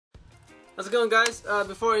How's it going, guys?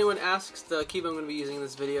 Before anyone asks, the keyboard I'm going to be using in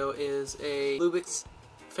this video is a Lubix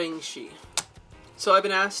Feng Shi. So I've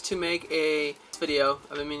been asked to make a video.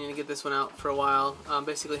 I've been meaning to get this one out for a while.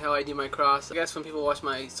 Basically how I do my cross. I guess when people watch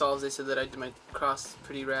my solves, they said that I did my cross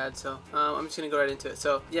pretty rad, so I'm just going to go right into it.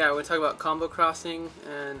 So yeah, we're going to talk about combo crossing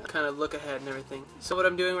and kind of look ahead and everything. So what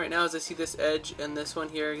I'm doing right now is I see this edge and this one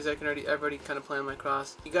here because I've already kind of planned my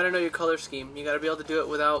cross. You got to know your color scheme. You got to be able to do it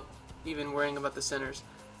without even worrying about the centers.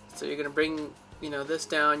 So you're going to bring, this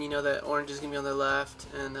down, that orange is going to be on the left,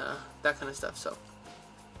 and that kind of stuff. So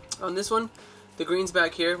on this one, the green's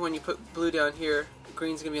back here. When you put blue down here,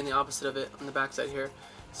 green's going to be on the opposite of it, on the back side here.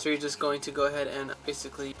 So you're just going to go ahead and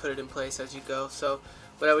basically put it in place as you go. So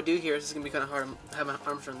what I would do here, this is going to be kind of hard, I have my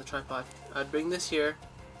arms around the tripod. I'd bring this here,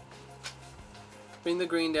 bring the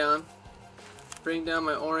green down, bring down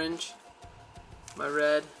my orange, my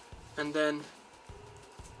red, and then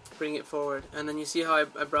bring it forward. And then you see how I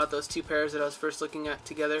brought those two pairs that I was first looking at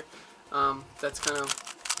together. That's kind of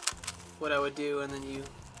what I would do, and then you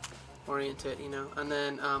orient it, and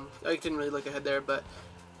then I didn't really look ahead there, but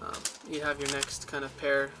you have your next kind of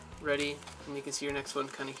pair ready, and you can see your next one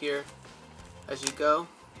kind of here as you go,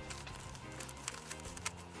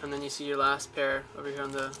 and then you see your last pair over here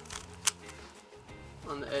on the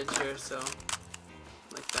edge here, so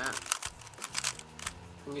like that,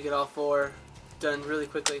 and you get all four done really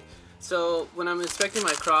quickly. So when I'm inspecting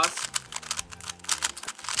my cross,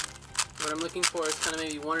 what I'm looking for is kind of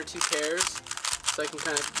maybe one or two pairs, so I can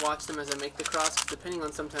kind of watch them as I make the cross, because depending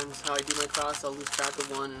on sometimes how I do my cross, I'll lose track of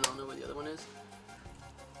one and I'll know where the other one is.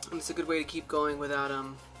 And it's a good way to keep going without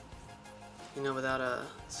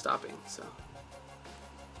stopping. So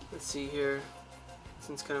let's see here. This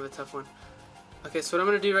one's kind of a tough one. Okay, so what I'm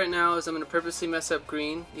going to do right now is I'm going to purposely mess up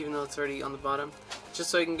green, even though it's already on the bottom, just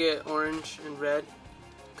so I can get orange and red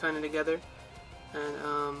kind of together.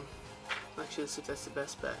 And actually, let's see if that's the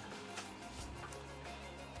best bet.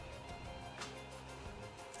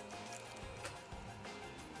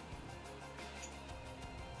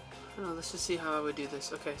 I don't know, let's just see how I would do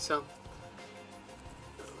this. Okay, so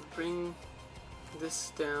bring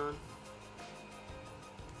this down.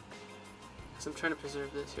 So I'm trying to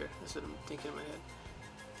preserve this here. That's what I'm thinking in my head.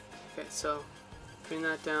 Okay, so bring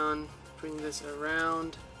that down, bring this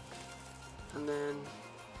around, and then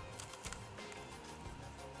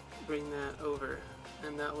bring that over,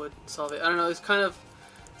 and that would solve it. I don't know, it's kind of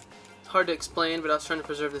hard to explain, but I was trying to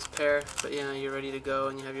preserve this pair. But you're ready to go,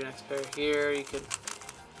 and you have your next pair here. You could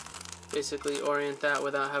basically orient that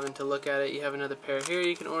without having to look at it. You have another pair here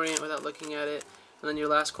you can orient without looking at it, and then your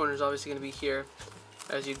last corner is obviously going to be here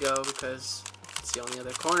as you go, because it's the only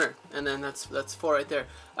other corner. And then that's four right there.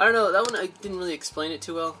 I don't know, that one I didn't really explain it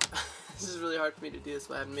too well. This is really hard for me to do,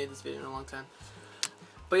 so I haven't made this video in a long time.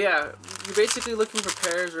 But yeah, you're basically looking for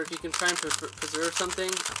pairs, or if you can try and preserve something,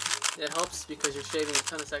 it helps because you're shaving a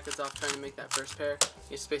ton of seconds off trying to make that first pair.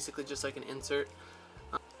 It's basically just like an insert.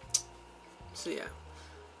 So yeah,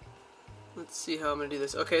 let's see how I'm going to do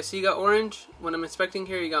this. Okay, so you got orange. When I'm inspecting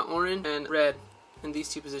here, you got orange and red in these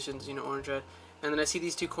two positions, orange, red. And then I see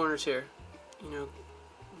these two corners here,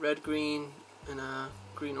 red, green, and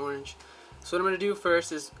green, orange. So what I'm going to do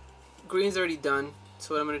first is, green's already done.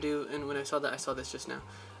 So what I'm going to do, and when I saw that, I saw this just now,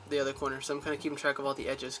 the other corner. So I'm kind of keeping track of all the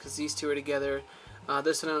edges, because these two are together.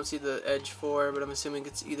 This one I don't see the edge for, but I'm assuming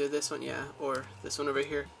it's either this one, yeah, or this one over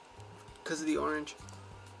here, because of the orange.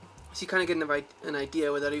 So you kind of get an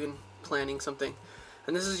idea without even planning something.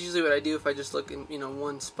 And this is usually what I do if I just look in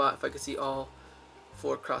one spot, if I could see all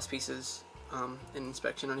four cross pieces in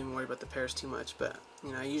inspection. I don't even worry about the pairs too much, but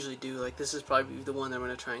I usually do. Like, this is probably the one that I'm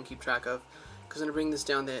going to try and keep track of, because I'm going to bring this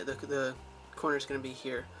down, the corner is going to be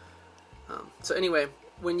here. So anyway,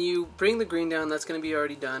 when you bring the green down, that's going to be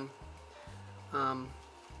already done. Then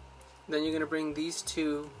you're going to bring these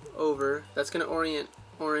two over. That's going to orient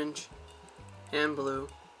orange and blue.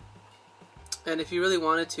 And if you really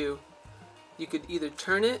wanted to, you could either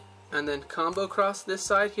turn it and then combo cross this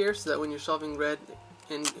side here, so that when you're solving red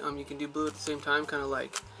and you can do blue at the same time, kind of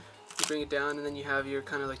like you bring it down and then you have your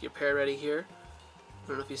kind of like your pair ready here. I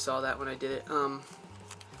don't know if you saw that when I did it.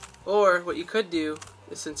 Or what you could do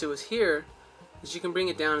is, since it was here, is you can bring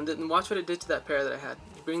it down and then watch what it did to that pair that I had.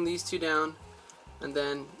 You bring these two down and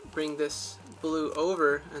then bring this blue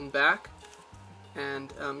over and back,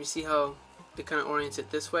 and you see how it kind of orients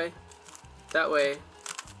it this way. That way,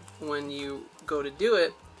 when you go to do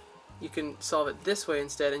it, you can solve it this way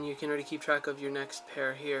instead, and you can already keep track of your next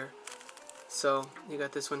pair here. So you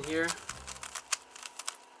got this one here.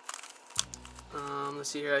 Let's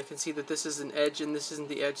see here, I can see that this is an edge and this isn't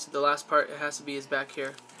the edge, so the last part it has to be is back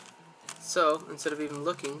here. So instead of even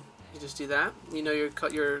looking, you just do that. You know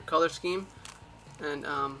your color scheme, and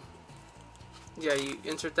yeah, you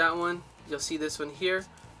insert that one. You'll see this one here.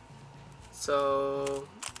 So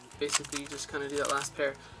basically, you just kind of do that last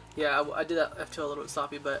pair. Yeah, I did that F2l a little bit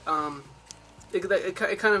sloppy, but it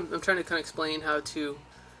kind of, I'm trying to kind of explain how to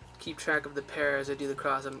keep track of the pair as I do the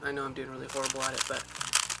cross. I know I'm doing really horrible at it, but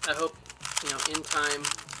I hope, you know, in time,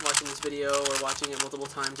 watching this video or watching it multiple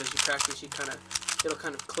times as you practice, it'll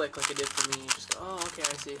kind of click like it did for me. You just go, oh, okay,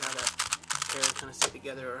 I see how that pair kind of stayed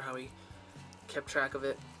together, or how we kept track of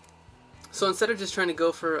it. So instead of just trying to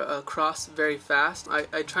go for a cross very fast,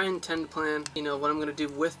 I try and tend to plan, you know, what I'm going to do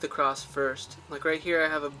with the cross first. Like right here I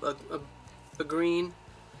have a green,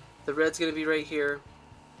 the red's going to be right here.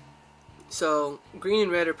 So green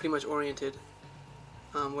and red are pretty much oriented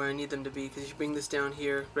where I need them to be, because if you bring this down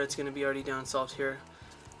here, red's going to be already down solved here.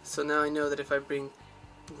 So now I know that if I bring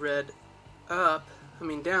red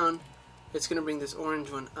down, it's going to bring this orange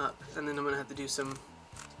one up, and then I'm going to have to do some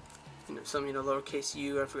lowercase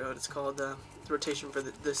u, I forgot what it's called, the rotation for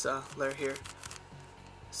this layer here.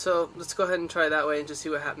 So let's go ahead and try that way and just see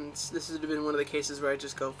what happens. This has been one of the cases where I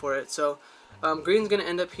just go for it. So green's going to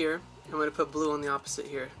end up here. I'm going to put blue on the opposite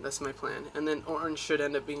here. That's my plan. And then orange should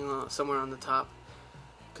end up being somewhere on the top,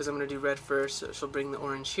 because I'm going to do red first. So she'll bring the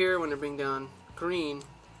orange here. When I bring down green,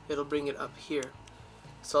 it'll bring it up here.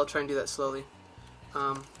 So I'll try and do that slowly.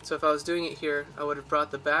 So if I was doing it here, I would have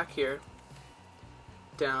brought the back here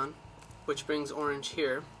down, which brings orange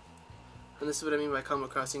here. And this is what I mean by combo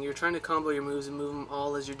crossing. You're trying to combo your moves and move them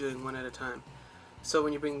all as you're doing one at a time. So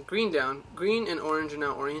when you bring green down, green and orange are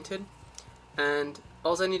now oriented, and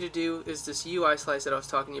all I need to do is this UI slice that I was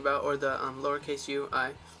talking about, or the lowercase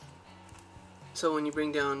ui. So when you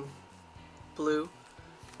bring down blue,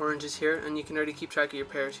 orange is here, and you can already keep track of your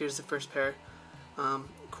pairs. Here's the first pair,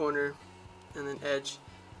 corner, and then edge.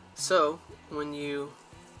 So when you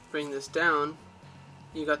bring this down,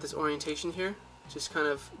 you got this orientation here. Just kind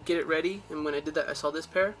of get it ready, and when I did that I saw this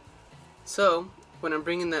pair. So when I'm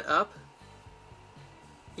bringing that up,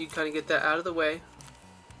 you kind of get that out of the way,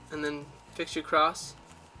 and then fix your cross,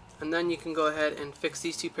 and then you can go ahead and fix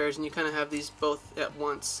these two pairs, and you kind of have these both at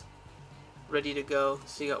once ready to go.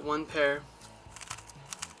 So you got one pair,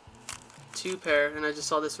 two pair, and I just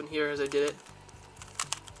saw this one here as I did it.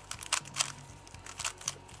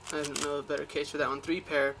 I don't know a better case for that one, three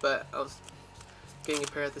pair, but I was getting a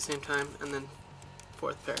pair at the same time, and then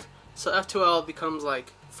fourth pair. So F2l becomes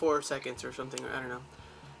like 4 seconds or something, or I don't know.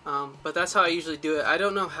 But that's how I usually do it. I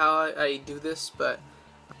don't know how I do this, but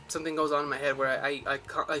something goes on in my head where I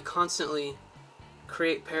constantly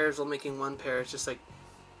create pairs while making one pair. It's just like,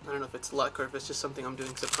 I don't know if it's luck or if it's just something I'm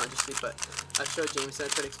doing subconsciously, but I showed James and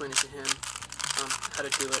I tried to explain it to him how to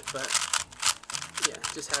do it, but yeah, it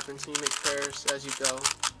just happens when you make pairs as you go.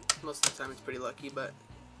 Most of the time it's pretty lucky, but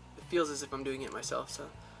it feels as if I'm doing it myself. So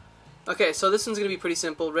okay, so this one's going to be pretty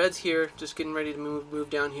simple. Red's here, just getting ready to move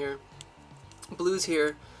down here. Blue's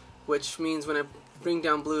here, which means when I bring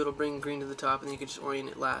down blue, it'll bring green to the top, and then you can just orient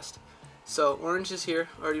it last. So orange is here,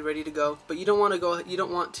 already ready to go. But you don't want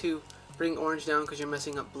to bring orange down because you're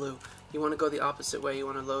messing up blue. You want to go the opposite way. You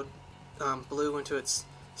want to load blue into its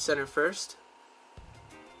center first.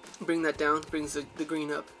 Bring that down, brings the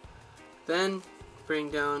green up. Then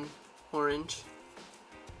bring down orange.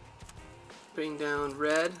 Bring down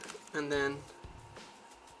red, and then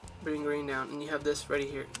bring green down, and you have this ready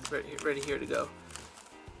here to go.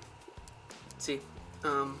 See,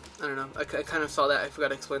 I don't know. I kind of saw that. I forgot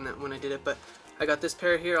to explain that when I did it, but I got this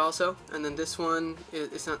pair here also, and then this one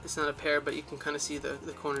it's not a pair, but you can kind of see the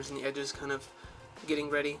corners and the edges kind of getting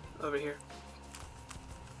ready over here.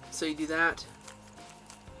 So you do that.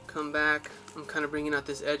 Come back. I'm kind of bringing out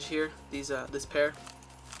this edge here. This pair.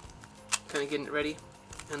 Kind of getting it ready.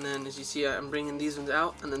 And then as you see, I'm bringing these ones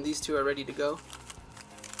out, and then these two are ready to go.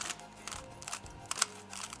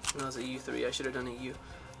 That was a U3, I should have done a U.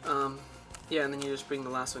 Yeah, and then you just bring the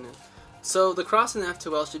last one in. So the cross in the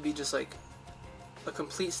F2l should be just like a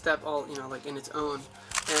complete step, all like in its own.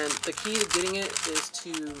 And the key to getting it is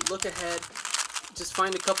to look ahead, just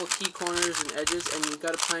find a couple key corners and edges, and you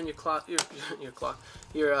got to plan your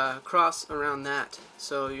cross around that,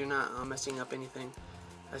 so you're not messing up anything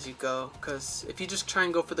as you go, because if you just try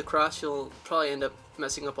and go for the cross, you'll probably end up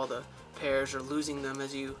messing up all the pairs or losing them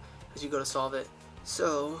as you go to solve it.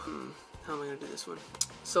 So how am I going to do this one?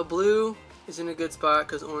 So blue is in a good spot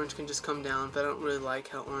because orange can just come down, but I don't really like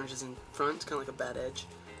how orange is in front. It's kind of like a bad edge.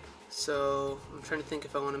 So I'm trying to think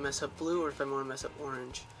if I want to mess up blue or if I want to mess up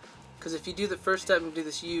orange, because if you do the first step and do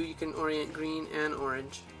this U, you can orient green and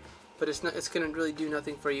orange, but it's going to really do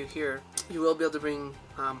nothing for you here. You will be able to bring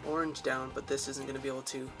orange down, but this isn't going to be able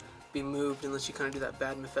to be moved unless you kind of do that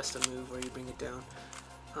bad Mephisto move where you bring it down.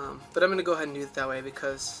 But I'm going to go ahead and do it that way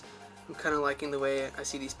because I'm kind of liking the way I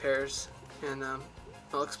see these pairs, and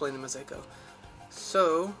I'll explain them as I go.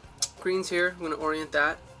 So, green's here. I'm going to orient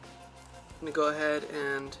that. I'm going to go ahead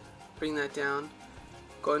and bring that down.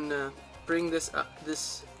 Going to bring this up,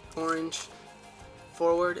 this orange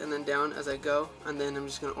forward and then down as I go, and then I'm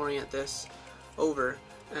just going to orient this over.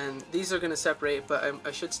 And these are going to separate, but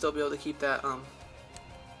I should still be able to keep that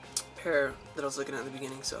pair that I was looking at in the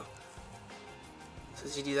beginning. So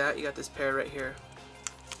as you do that, you got this pair right here,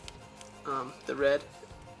 the red,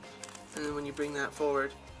 and then when you bring that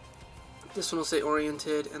forward, this one will say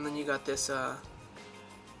oriented, and then you got this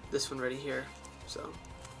this one ready here. So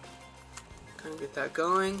kind of get that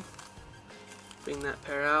going. Bring that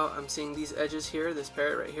pair out. I'm seeing these edges here, this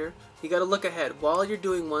pair right here. You got to look ahead. While you're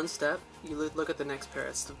doing one step, you look at the next pair.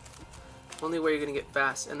 It's the only way you're going to get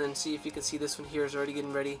fast. And then see if you can see this one here is already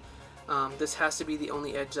getting ready. This has to be the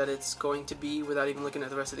only edge that it's going to be without even looking at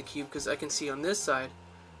the rest of the cube, because I can see on this side,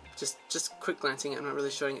 just quick glancing, I'm not really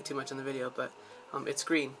showing it too much on the video, but it's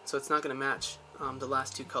green, so it's not going to match the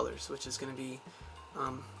last two colors, which is going to be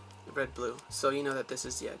red, blue. So you know that this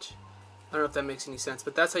is the edge. I don't know if that makes any sense,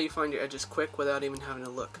 but that's how you find your edges quick without even having to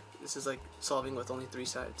look. This is like solving with only 3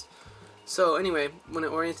 sides. So anyway, when I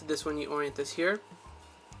oriented this one, you orient this here,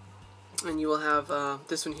 and you will have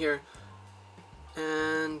this one here.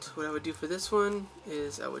 And what I would do for this one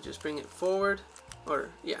is I would just bring it forward, or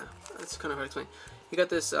yeah, that's kind of hard to explain. You got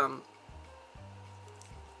this, I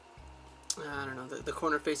don't know, the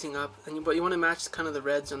corner facing up, and but you want to match kind of the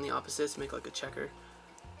reds on the opposites, make like a checker,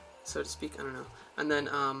 so to speak. I don't know, and then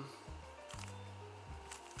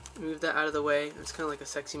move that out of the way. It's kind of like a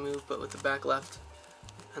sexy move, but with the back left,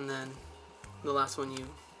 and then the last one you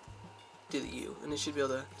do the U, and it should be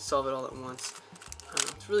able to solve it all at once. I don't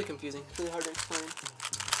know, it's really confusing. It's really hard to explain.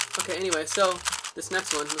 Okay, anyway, so this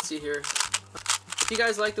next one, let's see here. If you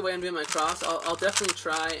guys like the way I'm doing my cross, I'll definitely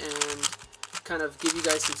try and kind of give you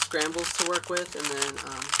guys some scrambles to work with, and then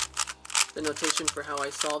the notation for how I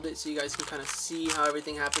solved it, so you guys can kind of see how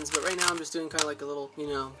everything happens. But right now I'm just doing kind of like a little, you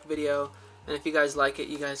know, video. And if you guys like it,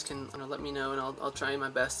 you guys can let me know, and I'll try my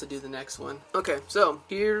best to do the next one. Okay, so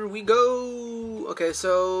here we go. Okay,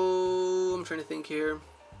 so I'm trying to think here.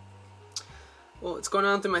 Well, what's going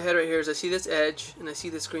on through my head right here is I see this edge and I see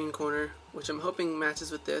this green corner, which I'm hoping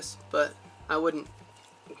matches with this, but I wouldn't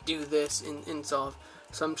do this in solve,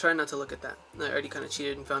 so I'm trying not to look at that. I already kind of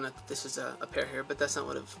cheated and found out that this is a pair here, but that's not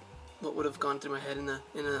what would have gone through my head in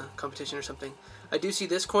a competition or something. I do see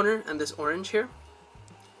this corner and this orange here.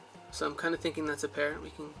 So I'm kind of thinking that's a pair.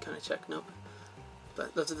 We can kind of check. Nope.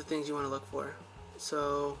 But those are the things you want to look for.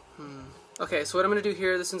 So, okay, so what I'm going to do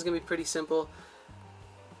here, this one's going to be pretty simple.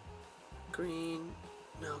 Green.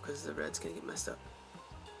 No, because the red's going to get messed up.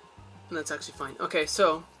 And that's actually fine. Okay,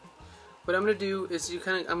 so what I'm going to do is I'm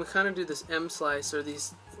going to kind of do this M slice, or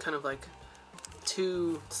these kind of like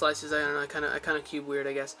 2 slices. I don't know. I kind of cube weird,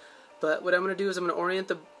 I guess. But what I'm going to do is I'm going to orient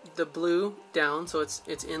the blue down so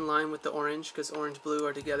it's in line with the orange, because orange blue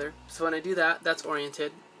are together. So when I do that, that's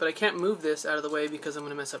oriented. But I can't move this out of the way because I'm going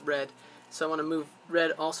to mess up red. So I want to move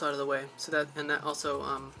red also out of the way. So that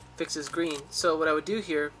also fixes green. So what I would do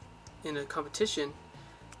here in a competition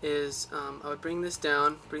is I would bring this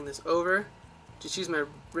down, bring this over, just use my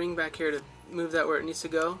ring back here to move that where it needs to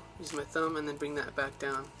go, use my thumb, and then bring that back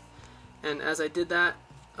down. And as I did that,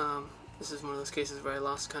 this is one of those cases where I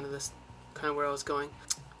lost kind of where I was going.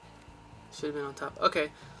 Should have been on top.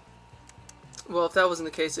 Okay. Well, if that wasn't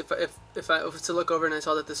the case, if I was to look over and I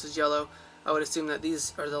saw that this was yellow, I would assume that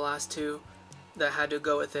these are the last 2 that had to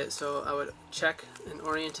go with it. So I would check and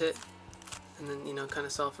orient it, and then, you know, kind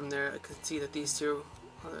of solve from there. I could see that these 2,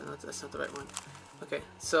 oh, that's not the right one. Okay,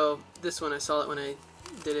 so this one, I saw it when I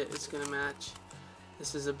did it. It's gonna match.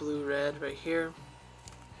 This is a blue red right here.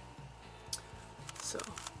 So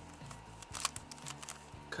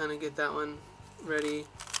kind of get that one ready.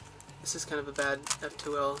 This is kind of a bad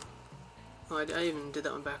F2l. Oh, I even did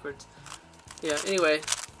that one backwards. Yeah, anyway,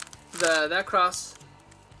 that cross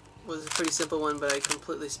was a pretty simple one, but I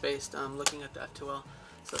completely spaced looking at the F2l,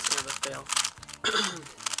 so it's kind of a fail.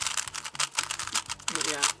 But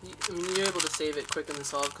yeah, I mean, you're able to save it quick in the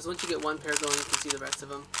solve, because once you get one pair going, you can see the rest of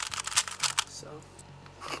them. So,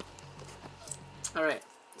 alright,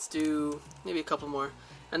 let's do maybe a couple more,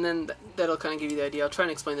 and then that'll kind of give you the idea. I'll try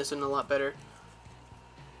and explain this one a lot better.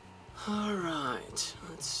 Alright,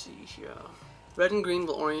 let's see here. Red and green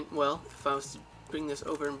will orient well if I was to bring this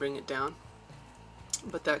over and bring it down,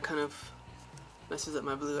 but that kind of messes up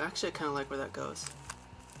my blue. Actually, I kind of like where that goes.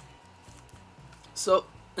 So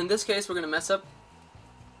in this case, we're going to mess up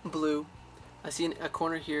blue I see a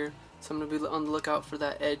corner here, so I'm going to be on the lookout for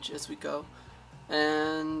that edge as we go.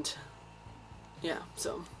 And yeah,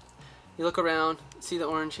 so you look around, see the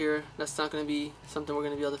orange here. That's not going to be something we're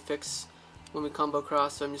going to be able to fix when we combo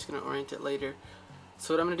cross, so I'm just going to orient it later.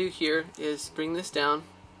 So what I'm going to do here is bring this down,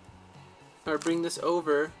 or bring this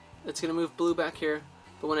over. It's going to move blue back here,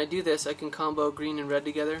 but when I do this I can combo green and red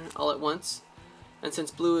together all at once. And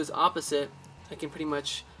since blue is opposite, I can pretty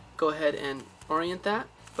much go ahead and orient that,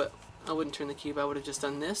 but I wouldn't turn the cube. I would have just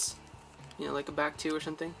done this, you know, like a back two or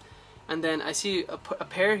something. And then I see a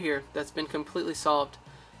pair here that's been completely solved.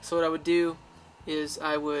 So what I would do is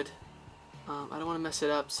I would, I don't want to mess it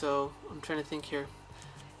up, so I'm trying to think here.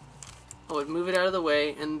 I would move it out of the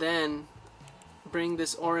way and then bring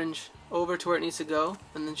this orange over to where it needs to go,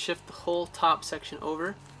 and then shift the whole top section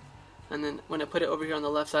over. And then when I put it over here on the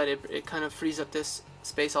left side, it kind of frees up this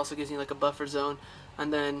space, also gives you like a buffer zone,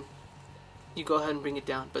 and then you go ahead and bring it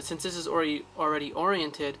down. But since this is already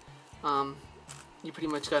oriented, you pretty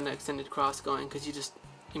much got an extended cross going, because you just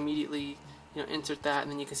immediately, you know, insert that,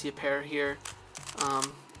 and then you can see a pair here.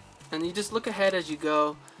 And you just look ahead as you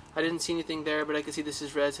go. I didn't see anything there, but I can see this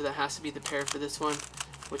is red, so that has to be the pair for this one,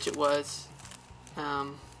 which it was.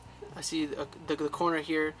 I see the corner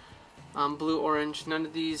here, blue, orange. None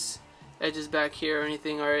of these edges back here or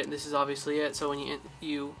anything are it, and this is obviously it. So when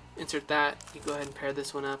you insert that, you go ahead and pair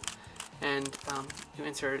this one up, and you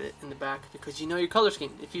insert it in the back, because you know your color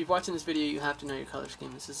scheme. If you're watching this video, you have to know your color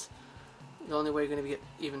scheme. This is the only way you're going to get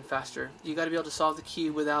even faster. You got to be able to solve the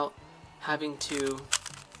cube without having to,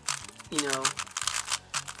 you know,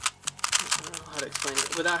 I don't know how to explain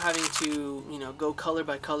it, without having to, you know, go color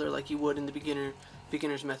by color like you would in the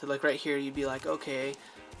beginner's method. Like right here, you'd be like, okay,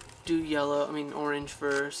 do orange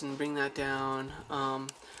first and bring that down.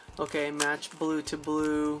 Okay, match blue to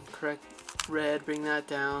blue, correct red, bring that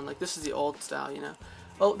down. Like, this is the old style, you know.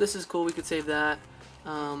 Oh, this is cool, we could save that.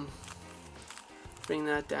 Bring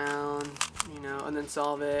that down, you know, and then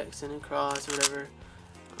solve it, extend and cross or whatever.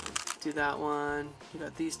 Do that one. You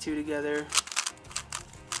got these two together.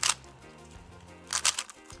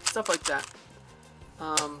 Stuff like that.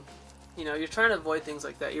 You know, you're trying to avoid things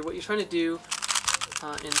like that. What you're trying to do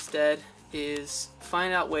instead is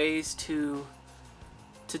find out ways to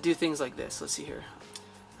do things like this. Let's see here.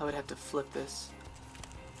 I would have to flip this.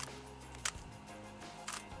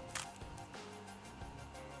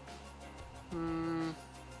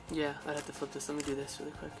 Yeah, I'd have to flip this. Let me do this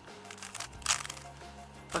really quick.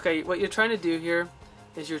 Okay, what you're trying to do here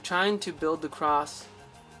is you're trying to build the cross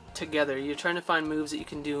together. You're trying to find moves that you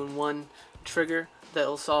can do in one trigger that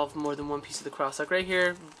will solve more than one piece of the cross. Like right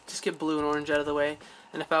here, just get blue and orange out of the way.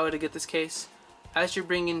 And if I were to get this case, as you're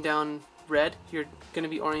bringing down red, you're going to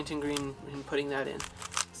be orienting green and putting that in.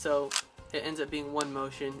 So it ends up being one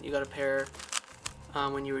motion. You got a pair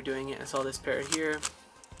when you were doing it. I saw this pair here.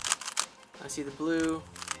 I see the blue.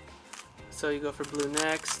 So you go for blue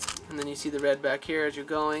next, and then you see the red back here as you're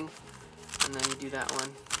going, and then you do that one.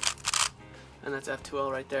 And that's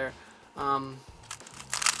F2l right there.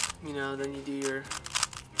 You know, then you do your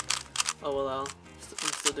OLL.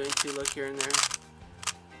 I'm still doing two look here and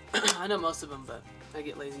there. I know most of them, but I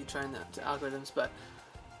get lazy trying the algorithms. But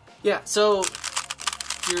yeah, so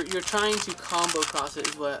you're trying to combo cross it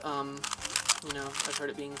is what you know, I've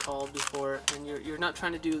heard it being called before, and you're not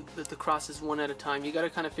trying to do the crosses one at a time. You got to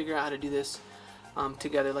kind of figure out how to do this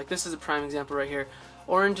together. Like this is a prime example right here.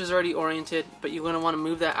 Orange is already oriented, but you're going to want to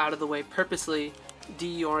move that out of the way purposely,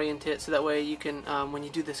 deorient it, so that way you can, when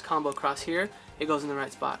you do this combo cross here, it goes in the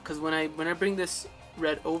right spot. Because when I bring this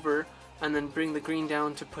red over and then bring the green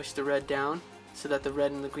down to push the red down, so that the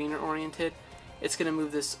red and the green are oriented, it's going to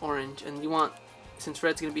move this orange. And you want, since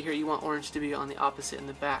red's going to be here, you want orange to be on the opposite in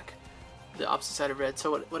the back, the opposite side of red.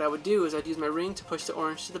 So what I would do is I'd use my ring to push the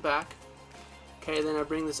orange to the back. Okay, then I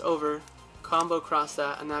bring this over, combo cross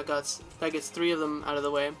that, and that gets three of them out of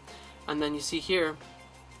the way. And then you see here,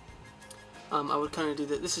 I would kind of do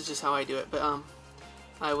this is just how I do it, but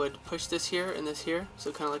I would push this here and this here,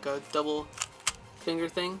 so kind of like a double finger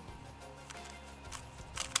thing,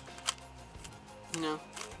 you know.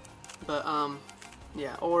 But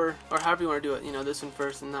yeah, or however you want to do it, you know, this one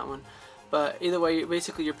first and that one. But either way,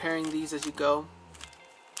 basically you're pairing these as you go,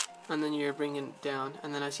 and then you're bringing it down.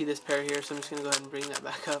 And then I see this pair here, so I'm just going to go ahead and bring that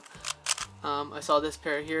back up. I saw this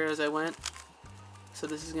pair here as I went, so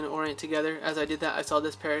this is going to orient together. As I did that, I saw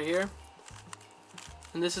this pair here,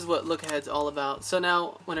 and this is what look ahead's all about. So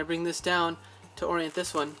now when I bring this down to orient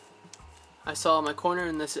this one, I saw my corner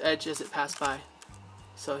and this edge as it passed by.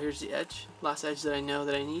 So here's the edge, last edge that I know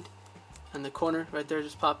that I need, and the corner right there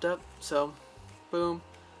just popped up. So boom,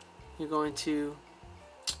 you're going to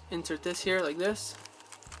insert this here like this,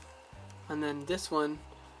 And then this one,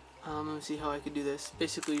 let me see how I could do this.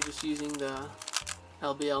 Basically, you're just using the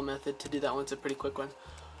LBL method to do that one. It's a pretty quick one.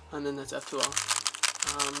 And then that's F2l.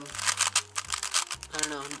 I don't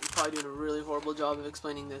know, I'm probably doing a really horrible job of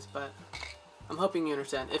explaining this, but I'm hoping you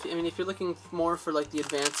understand. If you're looking more for like the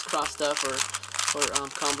advanced cross stuff or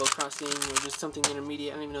combo crossing or just something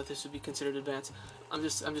intermediate, I don't even know if this would be considered advanced. I'm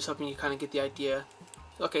just hoping you kind of get the idea.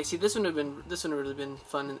 Okay, see, this one would have really been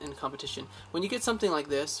fun in competition. When you get something like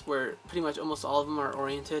this, where pretty much almost all of them are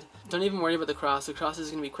oriented, don't even worry about the cross. The cross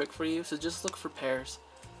is going to be quick for you, so just look for pairs.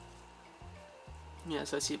 Yeah,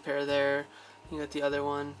 so I see a pair there. You got the other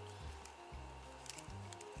one.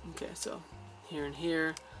 Okay, so here and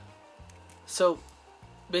here. So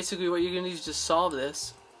basically what you're going to do is just solve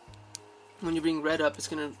this. When you bring red up, it's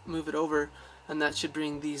going to move it over, and that should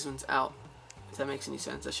bring these ones out, if that makes any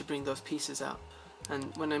sense. That should bring those pieces out.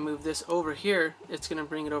 And when I move this over here, it's going to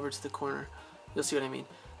bring it over to the corner. You'll see what I mean.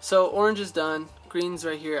 So orange is done. Green's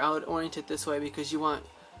right here. I would orient it this way because you want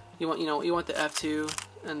the F2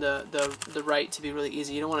 and the right to be really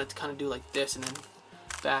easy. You don't want it to kind of do like this and then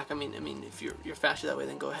back. I mean, if you're faster that way,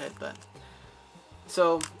 then go ahead. But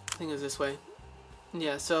so I think it's this way.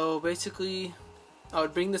 Yeah. So basically, I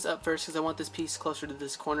would bring this up first because I want this piece closer to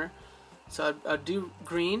this corner. So I'd do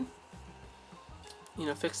green. You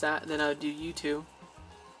know, fix that. Then I would do U2,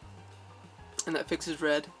 and that fixes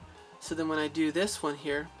red. So then when I do this one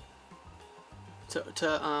here, to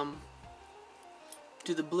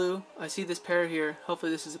do the blue, I see this pair here. Hopefully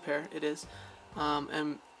this is a pair. It is.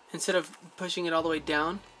 And instead of pushing it all the way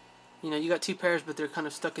down, you know, you got two pairs, but they're kind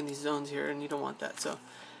of stuck in these zones here, and you don't want that. So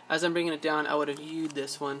as I'm bringing it down, I would have U'd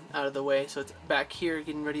this one out of the way, so it's back here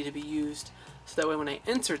getting ready to be used. So that way when I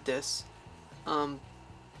insert this,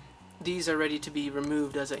 these are ready to be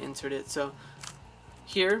removed as I insert it. So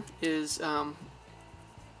here is the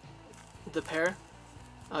pair.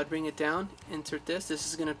 I would bring it down, insert this. This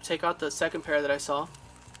is going to take out the second pair that I saw.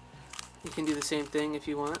 You can do the same thing if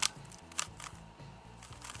you want.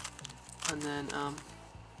 And then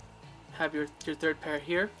have your third pair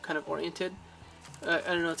here, kind of oriented. I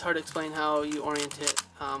don't know, it's hard to explain how you orient it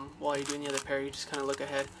while you're doing the other pair. You just kind of look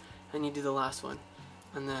ahead and you do the last one.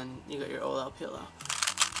 And then you got your OL, PLL.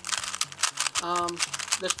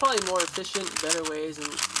 There's probably more efficient, better ways and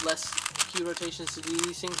less key rotations to do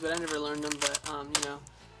these things, but I never learned them. But you know,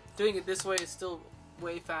 doing it this way is still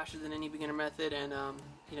way faster than any beginner method, and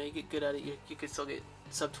you know, you get good at it. You could still get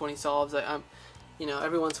sub 20 solves. You know,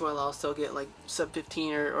 every once in a while I'll still get like sub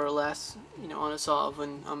 15 or less, you know, on a solve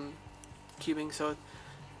when I'm cubing. So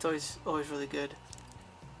it's always really good.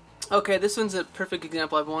 Okay, this one's a perfect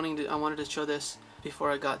example. I wanted to show this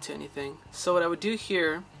before I got to anything. So what I would do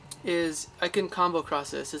here is I can combo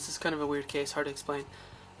cross this. This is kind of a weird case, hard to explain.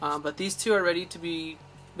 But these two are ready to be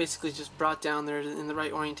basically just brought down there in the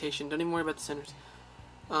right orientation. Don't even worry about the centers.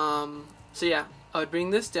 So yeah, I would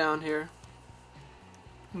bring this down here,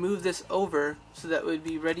 move this over so that it would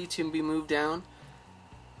be ready to be moved down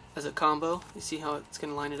as a combo. You see how it's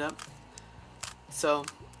going to line it up? So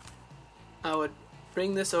I would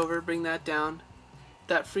bring this over, bring that down.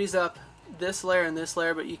 That frees up this layer and this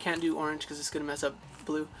layer, but you can't do orange because it's going to mess up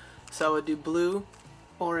blue. So I would do blue,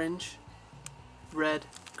 orange, red,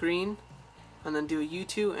 green, and then do a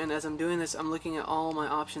U2. And as I'm doing this, I'm looking at all my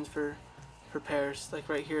options for pairs. Like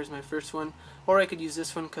right here is my first one, or I could use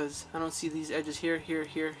this one because I don't see these edges here, here,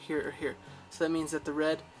 here, here, or here. So that means that the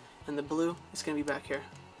red and the blue is going to be back here.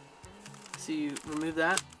 So you remove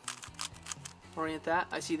that, orient that.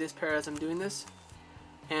 I see this pair as I'm doing this,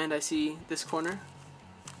 and I see this corner.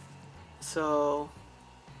 So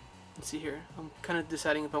let's see here. I'm kind of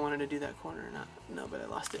deciding if I wanted to do that corner or not. No, but I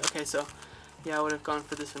lost it. Okay, so yeah, I would have gone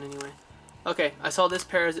for this one anyway. Okay, I saw this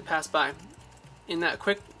pair as it passed by. In that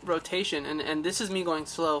quick rotation, and this is me going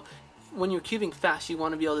slow. When you're cubing fast, you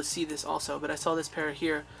want to be able to see this also, but I saw this pair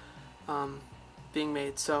here being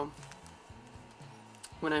made. So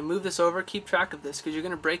when I move this over, keep track of this because you're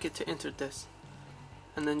going to break it to insert this.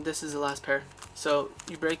 And then this is the last pair. So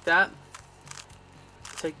you break that,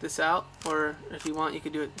 take this out, or if you want, you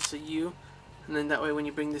could do it just a U, and then that way when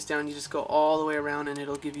you bring this down, you just go all the way around and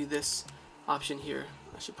it'll give you this option here.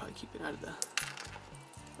 I should probably keep it out of the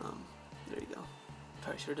there you go.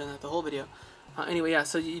 Probably should have done that the whole video. Anyway, yeah,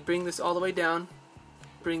 so you bring this all the way down,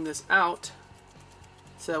 bring this out,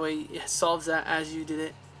 so that way it solves that as you did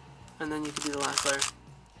it, and then you can do the last layer,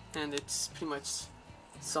 and it's pretty much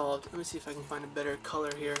solved. Let me see if I can find a better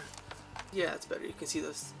color here. Yeah, it's better. You can see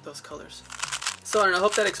those colors. So I don't know, I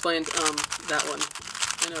hope that explained that one.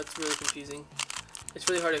 I know it's really confusing. It's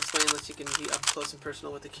really hard to explain unless you can be up close and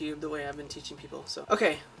personal with the cube the way I've been teaching people. So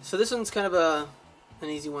okay, so this one's kind of a an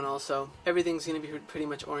easy one also. Everything's going to be pretty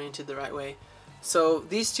much oriented the right way. So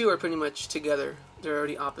these two are pretty much together. They're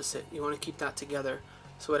already opposite. You want to keep that together.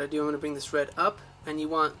 So what I do, I'm going to bring this red up, and you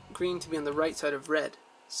want green to be on the right side of red.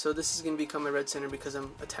 So this is going to become a red center because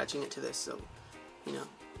I'm attaching it to this. So, you know,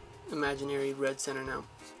 imaginary red center now.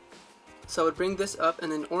 So I would bring this up,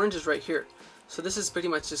 and then orange is right here. So this is pretty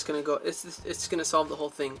much just going to go, it's going to solve the whole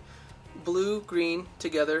thing. Blue, green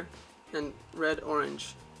together, and red,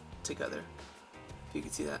 orange together. If you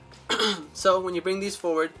can see that. So when you bring these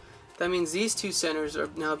forward, that means these two centers are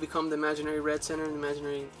now become the imaginary red center and the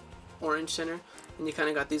imaginary orange center, and you kind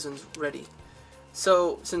of got these ones ready.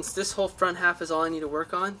 So since this whole front half is all I need to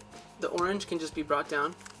work on, the orange can just be brought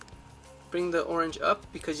down. Bring the orange up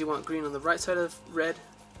because you want green on the right side of red.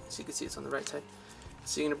 So you can see it's on the right side.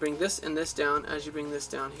 So you're going to bring this and this down as you bring this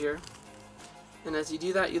down here. And as you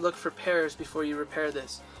do that, you look for pairs before you repair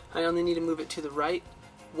this. I only need to move it to the right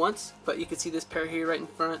once, but you can see this pair here right in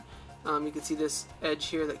front. You can see this edge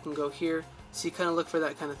here that can go here. So you kind of look for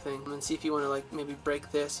that kind of thing and see if you want to like maybe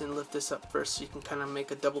break this and lift this up first so you can kind of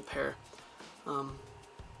make a double pair.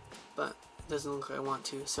 But it doesn't look like I want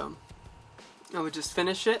to, so I would just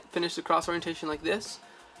finish the cross orientation like this,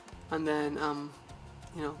 and then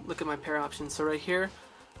you know, look at my pair options. So right here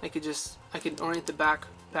I could orient the back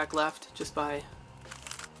left just by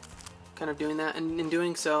kind of doing that, and in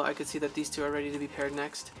doing so I could see that these two are ready to be paired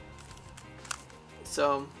next.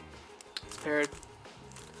 So it's paired.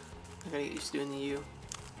 I gotta get used to doing the U.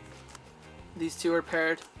 These two are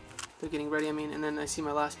paired, they're getting ready, I mean, and then I see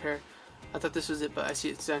my last pair. I thought this was it, but I see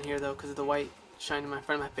it's down here though because of the white shining in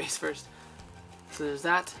front of my face first. So there's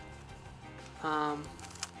that.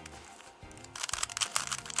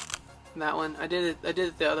 That one I did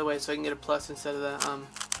it the other way so I can get a plus instead of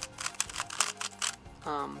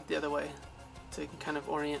the other way, so I can kind of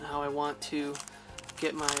orient how I want to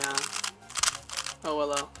get my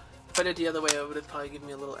OLL. If I did it the other way, it would have probably given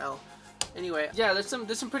me a little L. Anyway, yeah, there's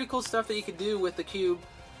some pretty cool stuff that you could do with the cube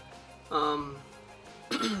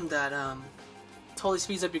that totally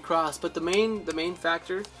speeds up your cross. But the main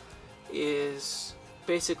factor is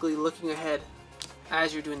basically looking ahead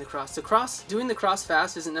as you're doing the cross. Doing the cross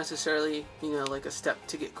fast isn't necessarily, you know, like a step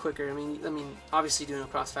to get quicker. I mean, obviously doing a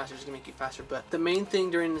cross faster is gonna make you faster, but the main thing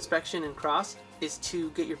during inspection and cross is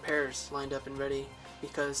to get your pairs lined up and ready.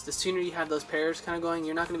 Because the sooner you have those pairs kind of going,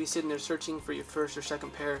 you're not going to be sitting there searching for your first or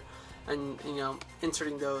second pair and, you know,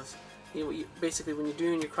 inserting those. Basically, when you're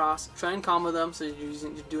doing your cross, try and combo them so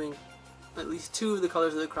you're doing at least 2 of the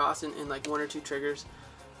colors of the cross in like 1 or 2 triggers,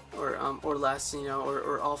 or less, you know,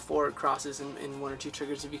 or all 4 crosses in 1 or 2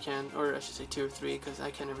 triggers if you can, or I should say 2 or 3 because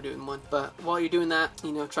I can never do it in 1. But while you're doing that,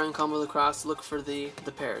 you know, try and combo the cross, look for the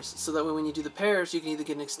pairs, so that way when you do the pairs you can either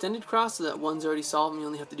get an extended cross so that one's already solved and you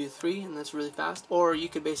only have to do 3 and that's really fast, or you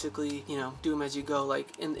could basically, you know, do them as you go.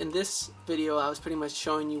 Like in this video I was pretty much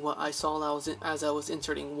showing you what I saw as I was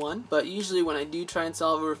inserting 1, but usually when I do try and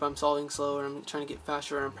solve, or if I'm solving slow or I'm trying to get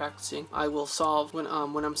faster or I'm practicing, I will solve when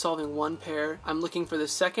I'm solving 1 pair, I'm looking for the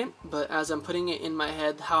second, but as I'm putting it in my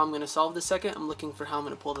head how I'm going to solve the second, I'm looking for how I'm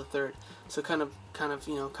going to pull the third. So kind of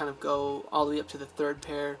you know, kind of go all the way up to the 3rd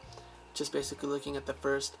pair, just basically looking at the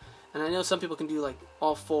first. And I know some people can do like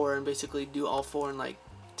all 4 and basically do all 4 in like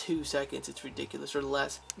 2 seconds. It's ridiculous, or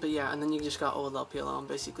less. But yeah, and then you just got OLL, PLL, and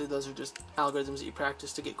basically those are just algorithms that you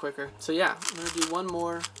practice to get quicker. So yeah, I'm going to do one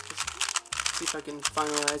more, just see if I can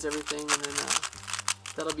finalize everything, and then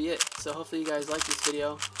that'll be it. So hopefully you guys like this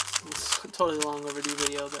video. It's a totally long overdue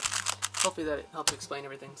video, but hopefully that helps explain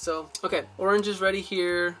everything. So, okay, orange is ready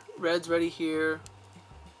here, red's ready here,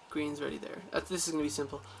 green's ready there. This is going to be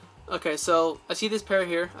simple. Okay, so I see this pair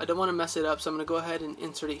here. I don't want to mess it up, so I'm going to go ahead and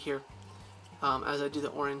insert it here as I do the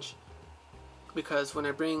orange. Because when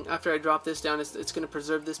after I drop this down, it's going to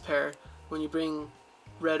preserve this pair. When you bring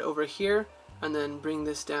red over here and then bring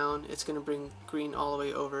this down, it's going to bring green all the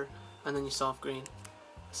way over, and then you solve green.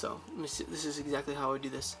 So let me see, this is exactly how I do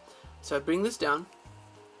this. So I bring this down,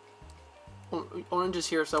 orange is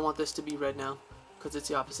here, so I want this to be red now because it's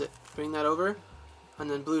the opposite. Bring that over, and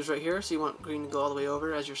then blue's right here, so you want green to go all the way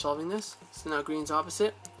over as you're solving this. So now green's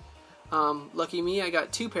opposite. Lucky me, I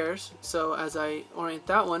got 2 pairs, so as I orient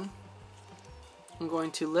that one, I'm going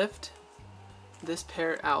to lift this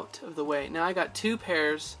pair out of the way. Now I got 2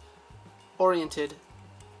 pairs oriented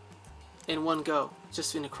in one go,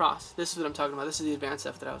 just in a cross. This is what I'm talking about. This is the advanced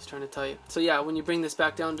stuff that I was trying to tell you. So yeah, when you bring this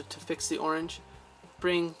back down to fix the orange,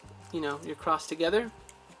 bring, you know, your cross together,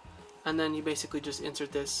 and then you basically just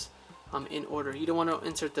insert this in order. You don't want to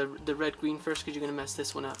insert the red green first because you're going to mess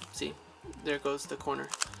this one up. See, there goes the corner.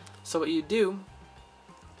 So what you do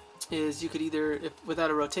is you could either,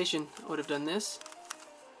 without a rotation, I would have done this,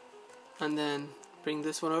 and then bring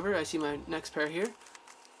this one over. I see my next pair here.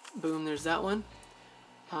 Boom, there's that one.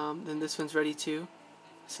 Then this one's ready too.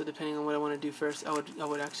 So depending on what I want to do first, I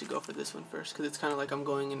would actually go for this one first, because it's kind of like I'm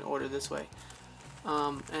going in order this way.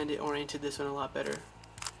 And it oriented this one a lot better.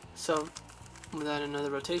 So without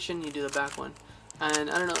another rotation, you do the back one.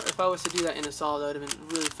 And I don't know, if I was to do that in a solid, that would have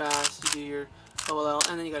been really fast. You do your F2l,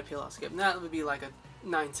 and then you got to PLL skip. And that would be like a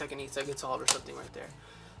 9-second, 8-second solve or something right there.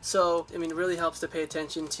 So, I mean, it really helps to pay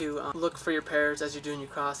attention to look for your pairs as you're doing your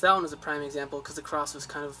cross. That one was a prime example because the cross was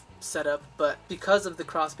kind of set up, but because of the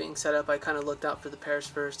cross being set up, I kind of looked out for the pairs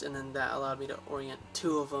first, and then that allowed me to orient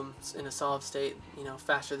two of them in a solid state, you know,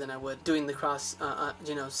 faster than I would doing the cross,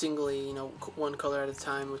 you know, singly, you know, one color at a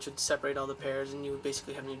time, which would separate all the pairs, and you would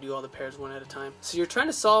basically having to do all the pairs one at a time. So you're trying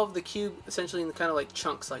to solve the cube essentially in the kind of like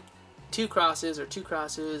chunks, like two crosses or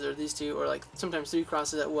these two, or like sometimes 3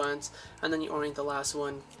 crosses at once, and then you orient the last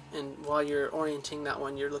one, and while you're orienting that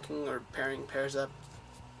one, you're looking or pairing pairs up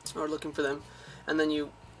or looking for them, and then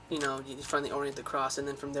you finally orient the cross, and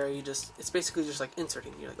then from there it's basically just like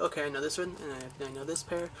inserting. You're like, okay, I know this one, and I know this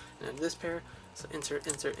pair, and I know this pair, so insert,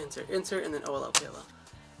 and then OLL, PLL.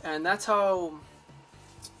 And that's how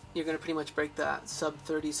you're going to pretty much break that sub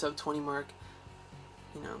 30, sub 20 mark,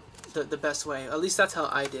 you know, the best way. At least that's how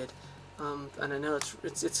I did. And I know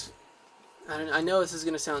I know this is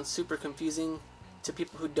going to sound super confusing to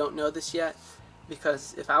people who don't know this yet,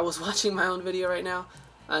 because if I was watching my own video right now,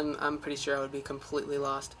 I'm pretty sure I would be completely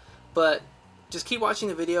lost. But just keep watching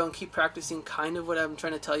the video and keep practicing kind of what I'm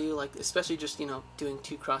trying to tell you, like especially just, you know, doing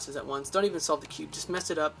 2 crosses at once. Don't even solve the cube, just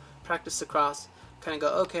mess it up, practice the cross, kind of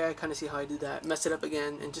go, okay, I kind of see how I do that, mess it up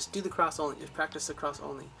again, and just do the cross only, just practice the cross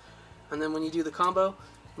only. And then when you do the combo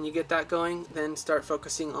and you get that going, then start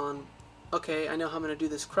focusing on, okay, I know how I'm going to do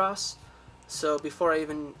this cross, so before I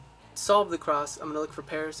even solve the cross, I'm going to look for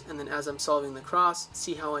pairs, and then as I'm solving the cross,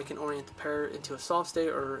 see how I can orient the pair into a solved state,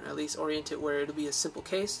 or at least orient it where it'll be a simple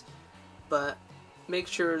case, but make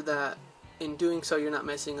sure that in doing so you're not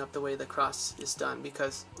messing up the way the cross is done,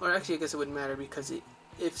 because, or actually I guess it wouldn't matter, because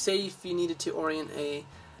if you needed to orient a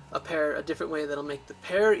pair a different way that'll make the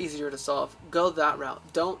pair easier to solve, go that route.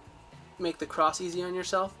 Don't make the cross easy on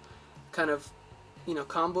yourself, kind of, you know,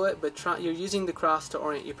 combo it, but you're using the cross to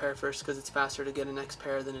orient your pair first, because it's faster to get a next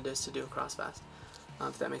pair than it is to do a cross fast,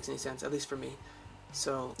 if that makes any sense, at least for me.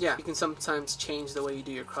 So yeah, you can sometimes change the way you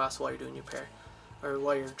do your cross while you're doing your pair, or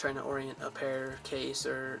while you're trying to orient a pair case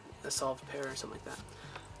or a solved pair or something like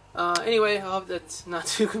that. Anyway, I hope that's not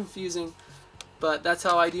too confusing, but that's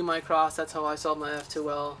how I do my cross, that's how I solve my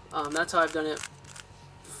F2l. That's how I've done it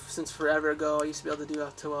since forever ago. I used to be able to do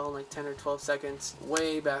F2l in like 10 or 12 seconds,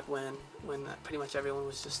 way back when pretty much everyone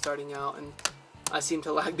was just starting out, and I seem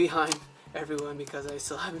to lag behind everyone because I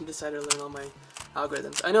still haven't decided to learn all my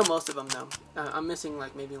algorithms. I know most of them though. I'm missing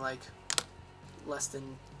like maybe like less than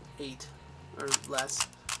 8 or less,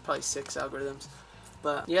 probably 6 algorithms.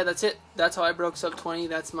 But yeah, that's it. That's how I broke sub 20.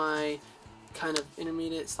 That's my kind of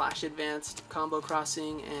intermediate / advanced combo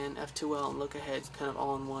crossing and F2l and look ahead, kind of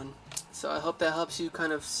all in one. So I hope that helps you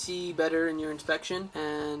kind of see better in your inspection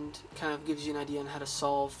and kind of gives you an idea on how to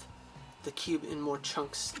solve the cube in more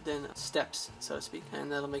chunks than steps, so to speak,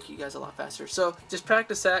 and that'll make you guys a lot faster. So just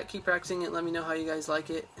practice that, keep practicing it, let me know how you guys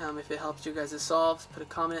like it. If it helps you guys' solves, put a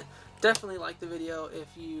comment. Definitely like the video if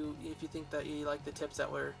you think that you like the tips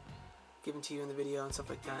that were given to you in the video and stuff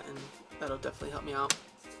like that, and that'll definitely help me out.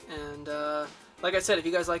 And like I said, if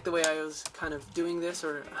you guys like the way I was kind of doing this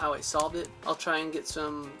or how I solved it, I'll try and get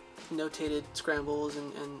some notated scrambles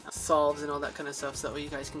and solves and all that kind of stuff, so that way you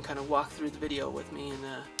guys can kind of walk through the video with me, and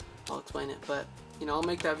I'll explain it. But you know, I'll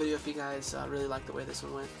make that video if you guys really like the way this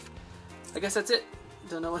one went. I guess that's it.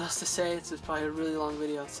 Don't know what else to say. It's probably a really long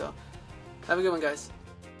video, so have a good one, guys.